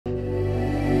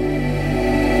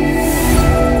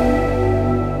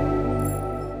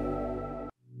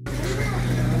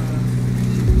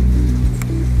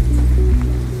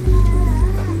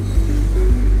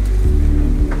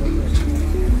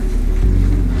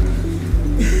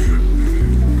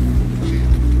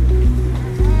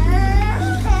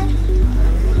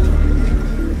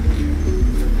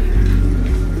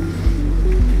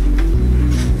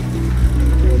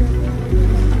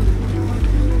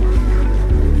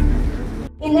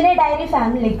Diary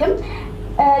ഫാമിലിയിലേക്കും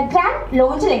grand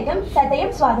ലോഞ്ചിലേക്കും സദയം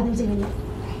സ്വാഗതം ചെയ്യുന്നു.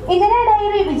 ഇന്ദിര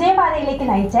ഡയറി വിജയപാതയിലേക്ക്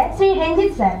നയിച്ച ശ്രീ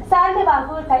രഞ്ജിത്ത് സാറിന്റെ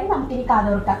വാക്കുകൾക്കായി നമുക്കിനി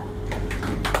കാതോർക്കാം.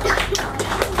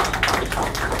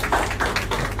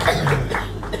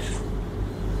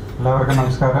 എല്ലാവർക്കും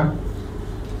നമസ്കാരം.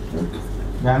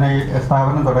 ഞാൻ ഈ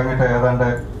സ്ഥാപനം തുടങ്ങിയിട്ട് ഏതാണ്ട്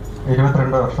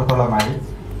 22 വർഷത്തോളമായി.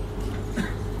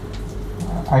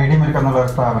 ID മിൽക്ക് എന്നുള്ള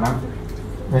ഒരു സ്ഥാപനം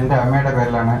എൻ്റെ അമ്മയുടെ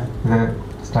പേരിലാണ് ഇത്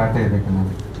സ്റ്റാർട്ട്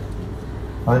ചെയ്തിരിക്കുന്നത്.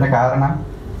 അതിന് കാരണം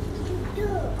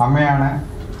അമ്മയാണ്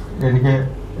എനിക്ക്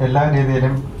എല്ലാ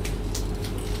രീതിയിലും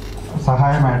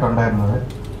സഹായമായിട്ടുണ്ടായിരുന്നത്.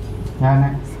 ഞാൻ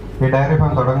ഈ ഡയറി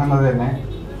ഫാം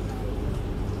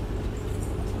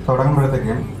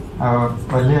തുടങ്ങുമ്പോഴത്തേക്കും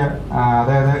വലിയ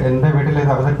അതായത് എൻ്റെ വീട്ടിൽ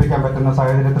ഇത് അവതരിപ്പിക്കാൻ പറ്റുന്ന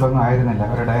സാഹചര്യത്തിലൊന്നും ആയിരുന്നില്ല.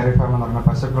 ഒരു ഡയറി ഫാം എന്ന് പറഞ്ഞാൽ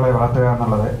പശുക്കളെ വളർത്തുക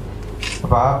എന്നുള്ളത്.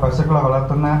 അപ്പോൾ ആ പശുക്കളെ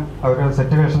വളർത്തുന്ന ഒരു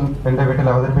സിറ്റുവേഷൻ എൻ്റെ വീട്ടിൽ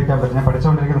അവതരിപ്പിക്കാൻ പറ്റും. ഞാൻ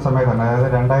പഠിച്ചുകൊണ്ടിരിക്കുന്ന സമയത്താണ്, അതായത്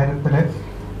 1999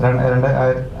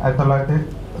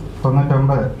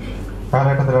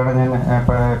 കാലഘട്ടത്തിലാണ് ഞാൻ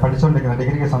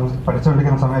ഡിഗ്രിക്ക്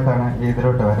പഠിച്ചുകൊണ്ടിരിക്കുന്ന സമയത്താണ് ഈ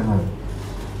ഇതിലോട്ട് വരുന്നത്.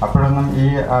 അപ്പോഴൊന്നും ഈ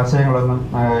ആശയങ്ങളൊന്നും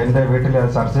എൻ്റെ വീട്ടിൽ അത്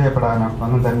ചർച്ച ചെയ്യപ്പെടാനോ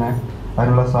ഒന്നും തന്നെ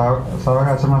അതിനുള്ള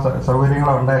സാവകാശമോ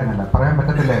സൗകര്യങ്ങളോ ഉണ്ടായിരുന്നില്ല, പറയാൻ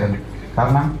പറ്റത്തില്ലായിരുന്നു.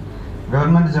 കാരണം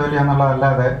ഗവൺമെൻറ് ജോലി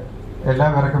എന്നുള്ളതല്ലാതെ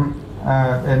എല്ലാവർക്കും,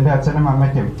 എൻ്റെ അച്ഛനും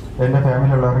അമ്മയ്ക്കും എൻ്റെ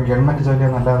ഫാമിലിയുള്ളവർക്കും ഗവൺമെൻറ് ജോലി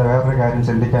എന്നല്ലാതെ വേറൊരു കാര്യം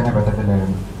ചിന്തിക്കാനേ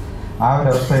പറ്റത്തില്ലായിരുന്നു. ആ ഒരു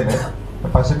അവസ്ഥയിൽ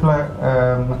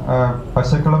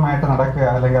പശുക്കളുമായിട്ട് നടക്കുക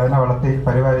അല്ലെങ്കിൽ അതിനെ വളർത്തി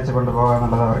പരിപാലിച്ച് കൊണ്ടുപോകുക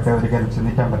എന്നുള്ളത് അവർക്ക് ഒരിക്കലും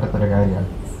ചിന്തിക്കാൻ പറ്റാത്തൊരു കാര്യമാണ്.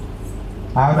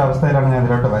 ആ ഒരു അവസ്ഥയിലാണ് ഞാൻ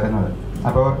ഇതിലോട്ട് വരുന്നത്.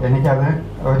 അപ്പോൾ എനിക്കത്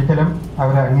ഒരിക്കലും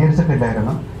അവർ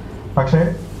അംഗീകരിച്ചിട്ടില്ലായിരുന്നു. പക്ഷേ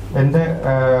എൻ്റെ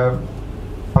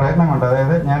പ്രയത്നം കൊണ്ട്,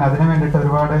 അതായത് ഞാൻ അതിനു വേണ്ടിയിട്ട്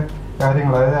ഒരുപാട്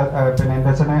കാര്യങ്ങൾ, അതായത് പിന്നെ എൻ്റെ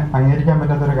അച്ഛനെ അംഗീകരിക്കാൻ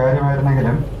പറ്റാത്തൊരു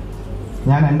കാര്യമായിരുന്നെങ്കിലും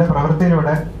ഞാൻ എൻ്റെ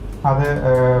പ്രവൃത്തിയിലൂടെ അത്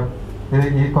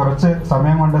ഈ കുറച്ച്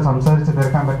സമയം കൊണ്ട് സംസാരിച്ച്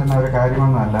തീർക്കാൻ പറ്റുന്ന ഒരു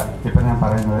കാര്യമൊന്നുമല്ല ഇപ്പം ഞാൻ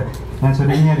പറയുന്നത്. ഞാൻ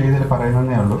ചുരുങ്ങിയ രീതിയിൽ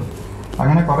പറയുന്നതേ ഉള്ളൂ.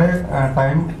 അങ്ങനെ കുറേ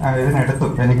ടൈം ഇതിനെടുത്തു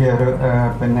എനിക്ക്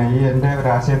പിന്നെ ഈ എൻ്റെ ഒരു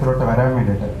ആശയത്തിലോട്ട് വരാൻ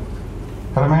വേണ്ടിയിട്ട്.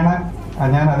 ക്രമേണ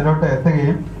ഞാൻ അതിലോട്ട്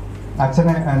എത്തുകയും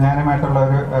അച്ഛന് ഞാനുമായിട്ടുള്ള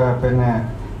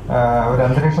ഒരു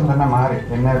അന്തരീക്ഷം തന്നെ മാറി.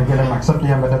 എന്നെ ഒരിക്കലും അക്സെപ്റ്റ്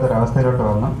ചെയ്യാൻ പറ്റാത്തൊരവസ്ഥയിലോട്ട്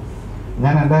വന്നു.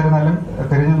 ഞാൻ എന്തായിരുന്നാലും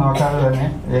തിരിഞ്ഞു നോക്കാതെ തന്നെ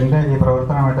എൻ്റെ ഈ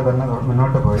പ്രവർത്തനമായിട്ട് തന്നെ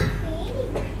മുന്നോട്ട് പോയി.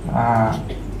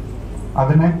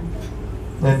 അതിന്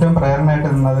ഏറ്റവും പ്രേരണയായിട്ട്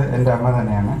നിന്നത് എൻ്റെ അമ്മ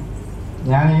തന്നെയാണ്.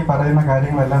 ഞാൻ ഈ പറയുന്ന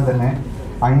കാര്യങ്ങളെല്ലാം തന്നെ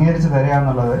അംഗീകരിച്ച് തരിക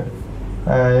എന്നുള്ളത്,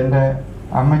 എൻ്റെ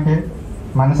അമ്മയ്ക്ക്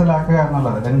മനസ്സിലാക്കുക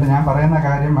എന്നുള്ളത്, ഞാൻ പറയുന്ന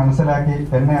കാര്യം മനസ്സിലാക്കി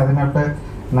എന്നെ അതിനോട്ട്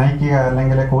നയിക്കുക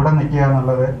അല്ലെങ്കിൽ കൂടെ നിൽക്കുക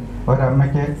എന്നുള്ളത്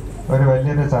ഒരമ്മയ്ക്ക് ഒരു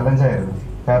വലിയൊരു ചലഞ്ചായിരുന്നു.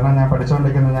 കാരണം ഞാൻ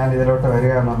പഠിച്ചുകൊണ്ടിരിക്കുന്ന ഞാൻ ഇതിലോട്ട്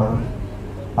വരിക എന്നുള്ളതും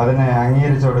അതിനെ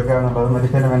അംഗീകരിച്ചു കൊടുക്കുക എന്നുള്ളതും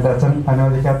ഒരിക്കലും എൻ്റെ അച്ഛൻ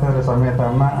അനുവദിക്കാത്ത ഒരു സമയത്ത്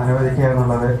അമ്മ അനുവദിക്കുക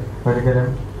എന്നുള്ളത് ഒരിക്കലും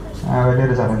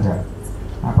വലിയൊരു ചലഞ്ചാണ്.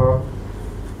 അപ്പോൾ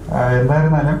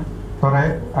എന്തായിരുന്നാലും കുറേ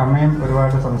അമ്മയും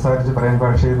ഒരുപാട് സംസാരിച്ച് പറയാൻ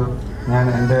ചെയ്തു. ഞാൻ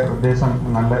എൻ്റെ ഉദ്ദേശം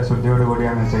നല്ല ശുദ്ധിയോട്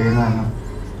കൂടിയാണ് ചെയ്യുന്നതെന്നും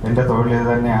എൻ്റെ തൊഴിൽ ഇത്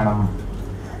തന്നെയാണെന്നും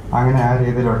അങ്ങനെ ആ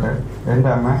രീതിയിലോട്ട് എൻ്റെ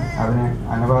അമ്മ അതിന്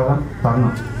അനുവാദം തന്നു.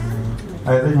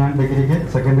 അതായത് ഞാൻ ഡിഗ്രിക്ക്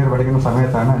സെക്കൻഡ് ഇയർ പഠിക്കുന്ന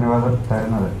സമയത്താണ് അനുവാദം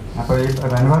തരുന്നത്. അപ്പോൾ ഈ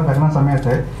അനുവാദം തരുന്ന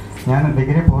സമയത്ത് ഞാൻ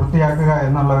ഡിഗ്രി പൂർത്തിയാക്കുക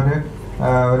എന്നുള്ള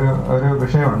ഒരു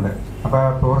വിഷയമുണ്ട്. അപ്പോൾ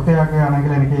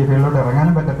പൂർത്തിയാക്കുകയാണെങ്കിൽ എനിക്ക് ഈ ഫീൽഡിലോട്ട്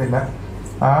ഇറങ്ങാനും പറ്റത്തില്ല.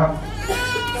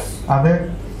 അത്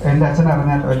എൻ്റെ അച്ഛൻ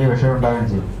അറിഞ്ഞാൽ വലിയ വിഷയം ഉണ്ടാവുകയും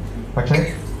ചെയ്യും. പക്ഷേ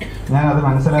ഞാനത്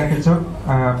മനസ്സിലാക്കിച്ചു.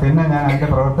 പിന്നെ ഞാൻ എൻ്റെ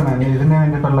പ്രവർത്തനം ഇതിന്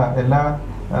വേണ്ടിയിട്ടുള്ള എല്ലാ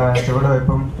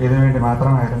ചുവടുവയ്പ്പും ഇതിനു വേണ്ടി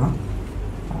മാത്രമായിരുന്നു.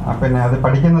 പിന്നെ അത്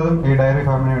പഠിക്കുന്നതും ഈ ഡയറി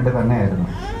ഫാമിന് വേണ്ടി തന്നെയായിരുന്നു.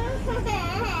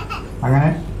 അങ്ങനെ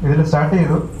ഇതിൽ സ്റ്റാർട്ട്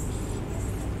ചെയ്തു.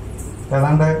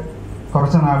 ഏതാണ്ട്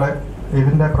കുറച്ച് നാൾ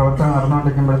ഇതിൻ്റെ പ്രവർത്തനം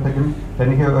നടന്നുകൊണ്ടിരിക്കുമ്പോഴത്തേക്കും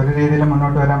എനിക്ക് ഒരു രീതിയിലും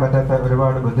മുന്നോട്ട് വരാൻ പറ്റാത്ത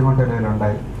ഒരുപാട്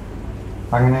ബുദ്ധിമുട്ടുകളുണ്ടായി.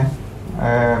 അങ്ങനെ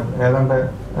ഏതാണ്ട്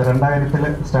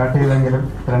 2000 സ്റ്റാർട്ട് ചെയ്തെങ്കിലും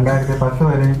 2010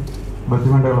 വരെയും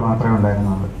ബുദ്ധിമുട്ടുകൾ മാത്രമേ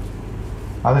ഉണ്ടായിരുന്നുള്ളൂ.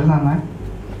 അതിൽ നിന്ന്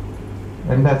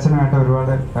എൻ്റെ അച്ഛനുമായിട്ട്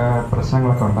ഒരുപാട്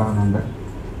പ്രശ്നങ്ങളൊക്കെ ഉണ്ടാകുന്നുണ്ട്.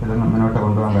 ഇതൊന്നും മുന്നോട്ട്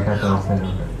കൊണ്ടുപോകാൻ പറ്റാത്ത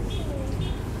അവസ്ഥയിലുണ്ട്.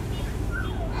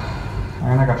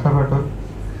 അങ്ങനെ കഷ്ടപ്പെട്ടു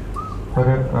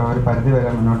ഒരു പരിധി വരെ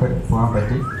മുന്നോട്ട് പോകാൻ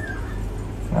പറ്റി.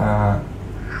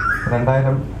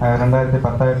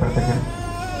 2010 ആയപ്പോഴത്തേക്കും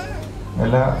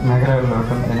എല്ലാ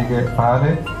മേഖലകളിലോട്ടും എനിക്ക് പാല്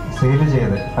സീൽ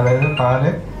ചെയ്ത്, അതായത് പാല്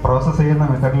പ്രോസസ്സ് ചെയ്യുന്ന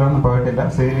മെത്തേഡിലൊന്നും പോയിട്ടില്ല,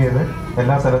 സീൽ ചെയ്ത്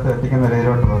എല്ലാ സ്ഥലത്തും എത്തിക്കുന്ന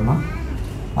രീതിയിലോട്ട് വന്നു.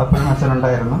 അപ്പോഴും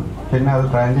അച്ഛനുണ്ടായിരുന്നു. പിന്നെ അത്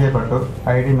ബ്രാൻഡ് ചെയ്യപ്പെട്ടു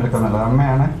ID മിൽക്ക് എന്നുള്ളത്.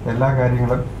 അമ്മയാണ് എല്ലാ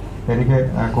കാര്യങ്ങളും എനിക്ക്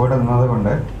കൂടെ നിന്നത്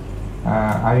കൊണ്ട്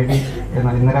ID എന്ന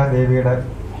ഇന്ദിരാ ദേവിയുടെ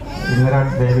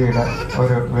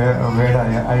ഒരു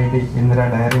വേർഡായ ID ഇന്ദിര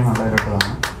ഡയറി എന്നുള്ളതിലോട്ട്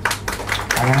വന്നു.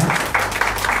 അങ്ങനെ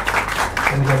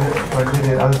എനിക്കത്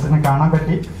വലിയ അച്ഛനെ കാണാൻ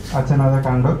പറ്റി. അച്ഛനത്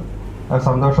കണ്ടു,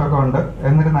 സന്തോഷമൊക്കെ ഉണ്ട്.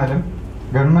 എന്നിരുന്നാലും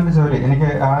ഗവൺമെൻറ് ജോലി എനിക്ക്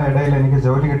ആ ഇടയിൽ എനിക്ക്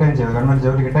ജോലി കിട്ടുകയും ചെയ്തു, ഗവൺമെൻറ്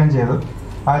ജോലി കിട്ടുകയും ചെയ്തു.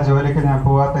 ആ ജോലിക്ക് ഞാൻ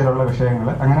പോകാത്തതിലുള്ള വിഷയങ്ങൾ,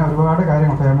 അങ്ങനെ ഒരുപാട്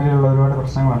കാര്യങ്ങൾ, ഫാമിലിയിലുള്ള ഒരുപാട്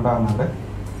പ്രശ്നങ്ങൾ ഉണ്ടാകുന്നുണ്ട്.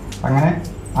 അങ്ങനെ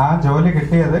ആ ജോലി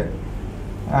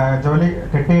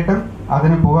കിട്ടിയിട്ടും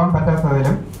അതിന് പോകാൻ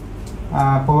പറ്റാത്തതിലും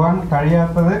പോകാൻ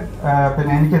കഴിയാത്തത്,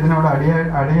 പിന്നെ എനിക്ക് ഇതിനോട്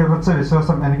അടിയുറച്ച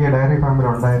വിശ്വാസം എനിക്ക് ഡയറി ഫാമിൽ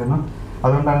ഉണ്ടായിരുന്നു.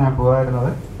 അതുകൊണ്ടാണ് ഞാൻ പോകാതിരുന്നത്.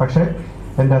 പക്ഷേ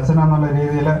എൻ്റെ അച്ഛനെന്നുള്ള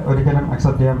രീതിയിൽ ഒരിക്കലും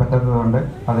അക്സെപ്റ്റ് ചെയ്യാൻ പറ്റാത്തതുകൊണ്ട്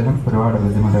അതിനും ഒരുപാട്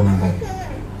ബുദ്ധിമുട്ടുകളുണ്ടായി.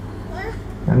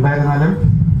 എന്തായിരുന്നാലും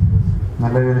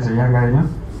നല്ല രീതിയിൽ ചെയ്യാൻ കഴിഞ്ഞു.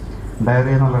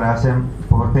 ഡയറി എന്നുള്ളൊരാശയം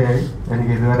പൂർത്തിയായി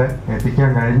എനിക്ക് ഇതുവരെ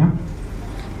എത്തിക്കാൻ കഴിഞ്ഞു.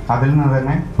 അതിൽ നിന്ന്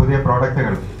തന്നെ പുതിയ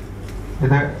പ്രോഡക്റ്റുകൾ,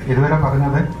 ഇതുവരെ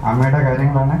പറഞ്ഞത് അമ്മയുടെ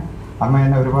കാര്യങ്ങളാണ്. അമ്മ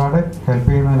എന്നെ ഒരുപാട് ഹെൽപ്പ്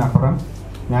ചെയ്യുന്നതിനപ്പുറം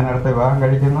ഞാൻ അടുത്ത് വിവാഹം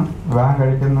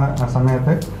കഴിക്കുന്ന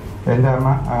സമയത്ത് എൻ്റെ അമ്മ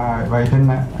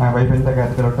വൈഫിൻ്റെ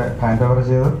കാര്യത്തിലോട്ട് ഹാൻഡ് ഓവർ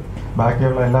ചെയ്തു.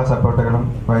 ബാക്കിയുള്ള എല്ലാ സപ്പോർട്ടുകളും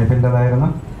വൈഫിൻ്റെതായിരുന്നു.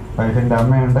 വൈഫിൻ്റെ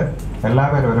അമ്മയുണ്ട്.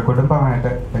 എല്ലാവരും ഒരു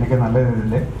കുടുംബമായിട്ട് എനിക്ക് നല്ല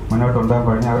രീതിയിൽ മുന്നോട്ട് കൊണ്ടുപോകാൻ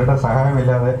കഴിഞ്ഞു. അവരുടെ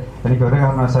സഹായമില്ലാതെ എനിക്ക് ഒരു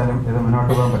കാരണവശാലും ഇത്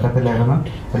മുന്നോട്ട് പോകാൻ പറ്റത്തില്ലായിരുന്നു.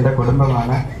 എൻ്റെ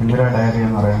കുടുംബമാണ് ഇന്ദിര ഡയറി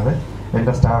എന്ന് പറയുന്നത്.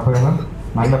 എൻ്റെ സ്റ്റാഫുകളും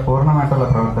നല്ല പൂർണ്ണമായിട്ടുള്ള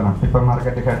പ്രവർത്തനം, ഇപ്പം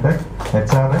മാർക്കറ്റ് ഹെഡ്,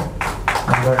 HR,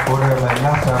 എൻ്റെ കൂടെയുള്ള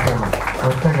എല്ലാ സ്റ്റാഫുകളും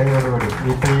ഒറ്റ കൈയോടുകൂടി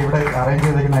ഇപ്പം ഇവിടെ അറേഞ്ച്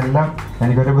ചെയ്തിരിക്കുന്ന എല്ലാം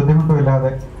എനിക്കൊരു ബുദ്ധിമുട്ടും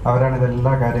ഇല്ലാതെ അവരാണ്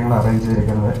ഇതെല്ലാ കാര്യങ്ങളും അറേഞ്ച്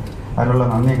ചെയ്തിരിക്കുന്നത്. അതിനുള്ള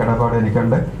നന്ദി കടപ്പാട്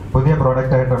എനിക്കുണ്ട്. പുതിയ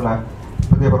പ്രോഡക്റ്റായിട്ടുള്ള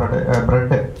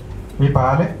ബ്രെഡ്, ഈ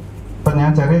പാല് ഇപ്പം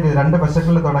ഞാൻ ചെറിയ 2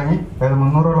 പശുക്കളിൽ തുടങ്ങി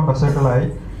 300ഓളം പശുക്കളായി.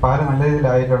 പാല് നല്ല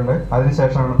രീതിയിലായിട്ടുണ്ട്.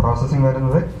 അതിനുശേഷമാണ് പ്രോസസ്സിങ്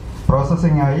വരുന്നത്.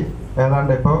 പ്രോസസ്സിങ് ആയി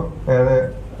ഏതാണ്ട് ഇപ്പോൾ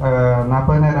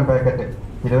 40,000 പാക്കറ്റ്,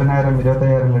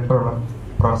 20,000-25,000 ലിറ്ററോളം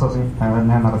പ്രോസസ്സിങ്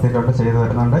ഞാൻ നടത്തിയിട്ടുണ്ട്, ചെയ്തു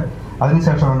വരുന്നുണ്ട്.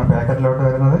 അതിനുശേഷമാണ് പാക്കറ്റിലോട്ട്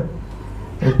വരുന്നത്.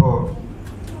 ഇപ്പോൾ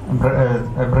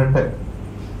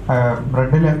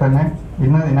ബ്രെഡിൽ തന്നെ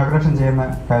ഇന്ന് ഇനോഗ്രേഷൻ ചെയ്യുന്ന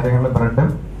കാര്യങ്ങൾ ബ്രെഡ്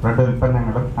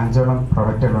ഉൽപ്പന്നങ്ങളും 5ഓളം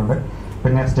പ്രൊഡക്റ്റുകളുണ്ട്.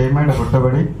 പിന്നെ സ്റ്റീമേഡ്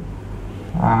പുട്ടുപൊടി,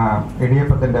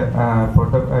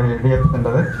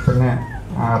 ഇടിയപ്പത്തിൻ്റെത്, പിന്നെ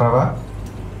റവ,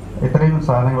 ഇത്രയും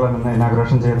സാധനങ്ങളാണ് ഇന്ന്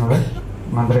ഇനോഗ്രേഷൻ ചെയ്യുന്നത്.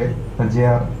 മന്ത്രി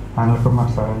GR അനിൽകുമാർ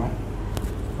സാറാണ്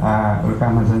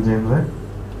ഉദ്ഘാടനം ചെയ്യുന്നത്.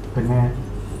 പിന്നെ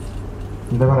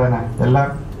എന്താ പറയാനാ, എല്ലാം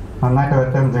നന്നായിട്ട്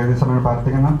വരട്ടെ എന്ന് ജഗദീശ്വരനെ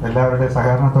പ്രാർത്ഥിക്കുന്നു. എല്ലാവരുടെയും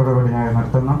സഹകരണത്തോടു കൂടി ഞാൻ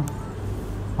നിർത്തുന്നു.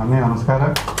 നന്ദി,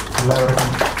 നമസ്കാരം. എല്ലാവർക്കും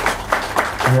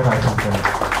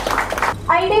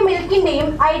ഐഡിയ മിൽക്കിന്റെയും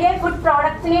ഐഡിയ ഫുഡ്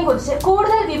പ്രോഡക്ട്സിനെയും കുറിച്ച്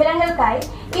കൂടുതൽ വിവരങ്ങൾക്കായി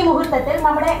ഈ മുഹൂർത്തത്തിൽ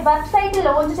നമ്മുടെ വെബ്സൈറ്റ്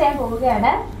ലോഞ്ച് ചെയ്യാൻ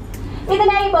പോവുകയാണ്.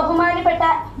 ഇതിനായി ബഹുമാനപ്പെട്ട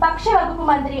ഭക്ഷ്യവകുപ്പ്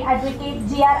മന്ത്രി അഡ്വക്കേറ്റ്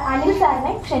GR അനിൽ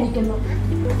സാറിനെ ക്ഷണിക്കുന്നു.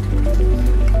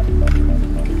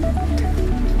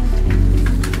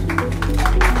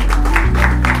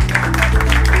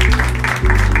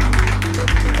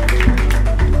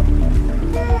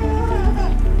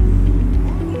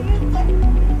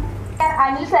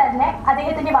 അനിൽ സാറിനെ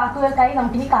അദ്ദേഹത്തിന്റെ വാക്കുകൾക്കായി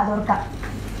നമുക്കിനി കാതോർക്കാം.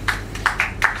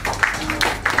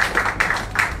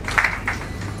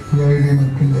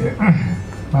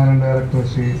 മാനേജിംഗ് ഡയറക്ടർ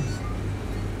ശ്രീ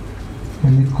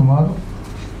രഞ്ജിത് കുമാർ,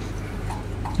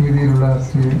 വേദിയിലുള്ള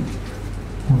ശ്രീ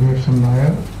മുകേഷൻ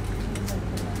നായർ,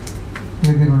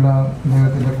 വേദിയിലുള്ള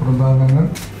അദ്ദേഹത്തിൻ്റെ കുടുംബാംഗങ്ങൾ,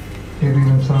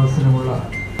 വേദിയിലും സദസ്സിലുമുള്ള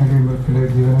ഐഡിയ മിൽക്കിലെ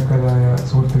ജീവനക്കാരായ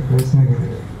സുഹൃത്തുക്കളെ,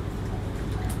 സ്നേഹിതരെ,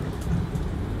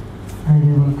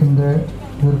 ഐഡിയ മിൽക്കിൻ്റെ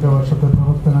ദീർഘവർഷത്തെ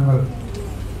പ്രവർത്തനങ്ങൾ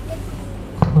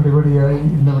പടിപടിയായി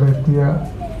ഇന്നിവിടെ എത്തിയ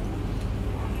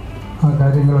ആ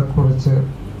കാര്യങ്ങളെക്കുറിച്ച്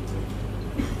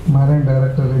മാനേജിംഗ്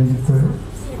ഡയറക്ടർ രഞ്ജിത്ത്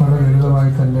വളരെ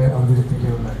ലളിതമായി തന്നെ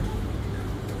അവതരിപ്പിക്കുകയുണ്ടായി.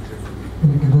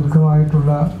 എനിക്ക്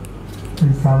ദീർഘമായിട്ടുള്ള ഈ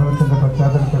സ്ഥാപനത്തിൻ്റെ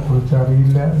പശ്ചാത്തലത്തെക്കുറിച്ച്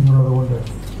അറിയില്ല എന്നുള്ളതുകൊണ്ട്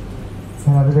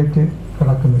ഞാൻ അതിലേക്ക്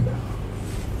കടക്കുന്നില്ല.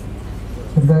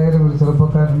 എന്തായാലും ഒരു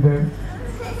ചെറുപ്പക്കാരൻ്റെ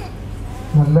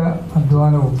നല്ല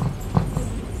അധ്വാനവും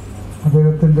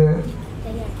അദ്ദേഹത്തിൻ്റെ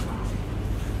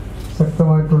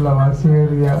ശക്തമായിട്ടുള്ള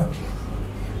വാശിയേറിയ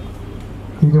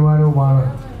തീരുമാനവുമാണ്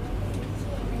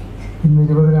ഇന്ന്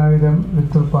 20,000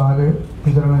 ലിറ്റർ പാല്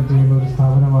വിതരണം ചെയ്യുന്ന ഒരു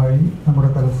സ്ഥാപനമായി നമ്മുടെ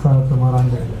തലസ്ഥാനത്ത് മാറാൻ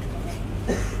കഴിയും.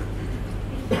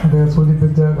 അദ്ദേഹം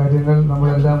സൂചിപ്പിച്ച കാര്യങ്ങൾ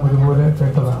നമ്മളെല്ലാം ഒരുപോലെ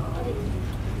കേട്ടതാണ്.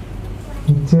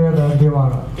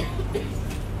 നിശ്ചയദാർഢ്യമാണ്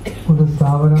ഒരു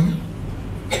സ്ഥാപനം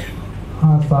ആ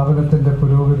സ്ഥാപനത്തിൻ്റെ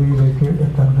പുരോഗതിയിലേക്ക്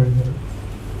എത്താൻ കഴിഞ്ഞത്.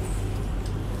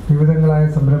 വിവിധങ്ങളായ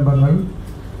സംരംഭങ്ങൾ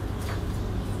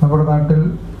നമ്മുടെ നാട്ടിൽ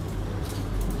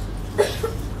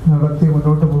നടത്തി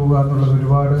മുന്നോട്ട് പോവുക എന്നുള്ളത്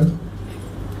ഒരുപാട്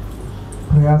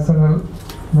പ്രയാസങ്ങൾ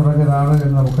നിറഞ്ഞതാണ്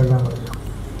എന്ന് നമുക്കെല്ലാം അറിയാം.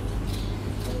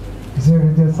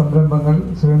 വിശേഷിച്ച് സംരംഭങ്ങൾ,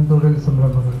 സ്വയം തൊഴിൽ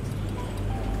സംരംഭങ്ങൾ,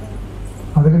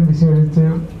 അതിലും വിശേഷിച്ച്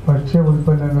ഭക്ഷ്യ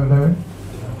ഉൽപ്പന്നങ്ങളുടെ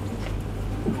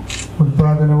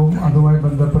ഉൽപാദനവും അതുമായി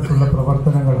ബന്ധപ്പെട്ടുള്ള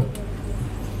പ്രവർത്തനങ്ങളും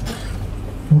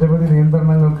നിരവധി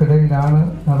നിയന്ത്രണങ്ങൾക്കിടയിലാണ്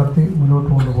നടത്തി മുന്നോട്ട്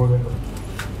കൊണ്ടുപോകേണ്ടത്.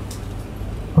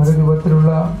 പല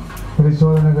രൂപത്തിലുള്ള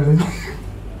പരിശോധനകളിൽ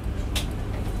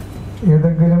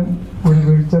ഏതെങ്കിലും ഒരു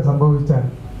വീഴ്ച സംഭവിച്ചാൽ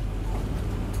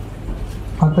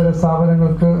അത്തരം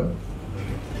സ്ഥാപനങ്ങൾക്ക്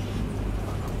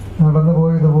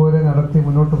നടന്നുപോയതുപോലെ നടത്തി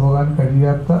മുന്നോട്ട് പോകാൻ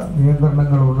കഴിയാത്ത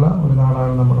നിയന്ത്രണങ്ങളുള്ള ഒരു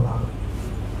നാടാണ് നമ്മുടെ നാട്.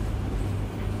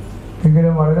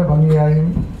 എങ്കിലും വളരെ ഭംഗിയായും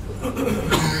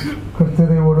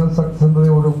കൃത്യതയോടും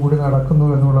സത്യസന്ധതയോടും കൂടി നടക്കുന്നു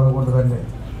എന്നുള്ളത് കൊണ്ട് തന്നെ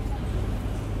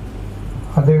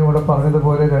അദ്ദേഹം ഇവിടെ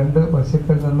പറഞ്ഞതുപോലെ 2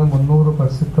 പശുക്കളിൽ നിന്ന് 300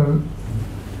 പശുക്കൾ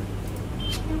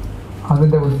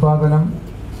അതിൻ്റെ ഉൽപാദനം,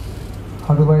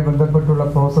 അതുമായി ബന്ധപ്പെട്ടുള്ള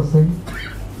പ്രോസസ്സിംഗ്,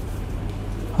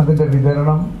 അതിൻ്റെ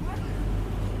വിതരണം,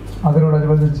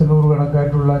 അതിനോടനുബന്ധിച്ച് 100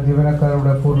 കണക്കായിട്ടുള്ള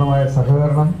ജീവനക്കാരുടെ പൂർണ്ണമായ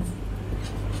സഹകരണം,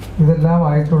 ഇതെല്ലാം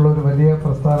ആയിട്ടുള്ള ഒരു വലിയ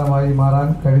പ്രസ്ഥാനമായി മാറാൻ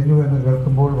കഴിഞ്ഞു എന്ന്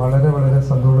കേൾക്കുമ്പോൾ വളരെ വളരെ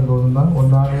സന്തോഷം തോന്നുന്ന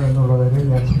ഒന്നാണ് എന്നുള്ള കാര്യം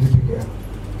ഞാൻ സൂചിപ്പിക്കുകയാണ്.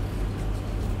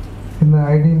 ഇന്ന്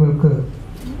ID മിൽക്ക്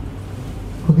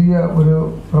പുതിയ ഒരു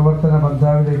പ്രവർത്തന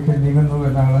പന്ഥാവിലേക്ക് നീങ്ങുന്നു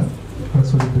എന്നാണ്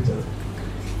സൂചിപ്പിച്ചത്.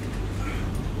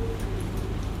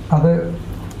 അത്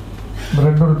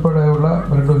ബ്രെഡ് ഉൾപ്പെടെയുള്ള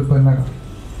ബ്രെഡ് ഉൽപ്പന്നങ്ങൾ,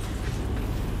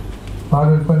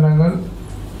 പാലുൽപ്പന്നങ്ങൾ,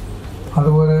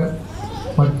 അതുപോലെ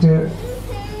മറ്റ്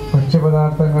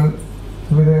ഭക്ഷ്യപദാർത്ഥങ്ങൾ,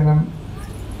 വിവിധയിനം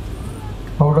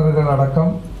പൗഡറുകൾ അടക്കം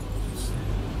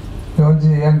ലോഞ്ച്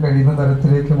ചെയ്യാൻ കഴിയുന്ന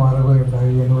തരത്തിലേക്ക്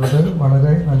മാറുകയുണ്ടായി എന്നുള്ളത്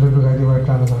വളരെ നല്ലൊരു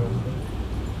കാര്യമായിട്ടാണ് കാണുന്നത്.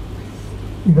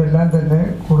 ഇതെല്ലാം തന്നെ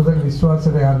കൂടുതൽ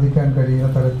വിശ്വാസ്യത ആർജിക്കാൻ കഴിയുന്ന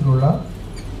തരത്തിലുള്ള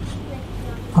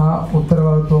ആ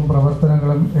ഉത്തരവാദിത്വവും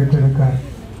പ്രവർത്തനങ്ങളും ഏറ്റെടുക്കാൻ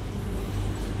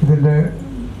ഇതിൻ്റെ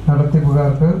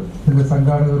നടത്തിപ്പുകാർക്ക്, ഇതിൻ്റെ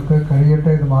സംഘാടകർക്ക്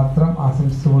കഴിയട്ടെ എന്ന് മാത്രം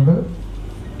ആശംസിച്ചുകൊണ്ട്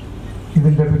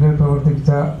ഇതിൻ്റെ പിന്നിൽ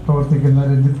പ്രവർത്തിക്കുന്ന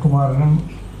രഞ്ജിത് കുമാറിനും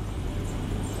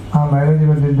ആ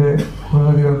മാനേജ്മെൻറ്റിൻ്റെ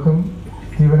പ്രതിനിധികൾക്കും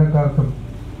ജീവനക്കാർക്കും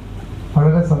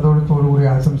വളരെ സന്തോഷത്തോടുകൂടി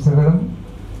ആശംസകളും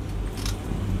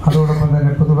അതോടൊപ്പം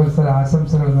തന്നെ പുതുവത്സര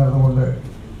ആശംസകൾ നേർന്നുകൊണ്ട്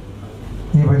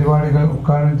ഈ പരിപാടികൾ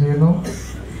ഉദ്ഘാടനം ചെയ്യുന്നു.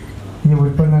 ഈ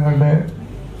ഉൽപ്പന്നങ്ങളുടെ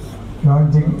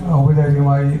ലോഞ്ചിങ്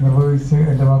ഔപചാരികമായി നിർവഹിച്ച്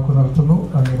എൻ്റെ വാക്കു നിർത്തുന്നു.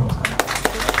 നന്ദി, നമസ്കാരം.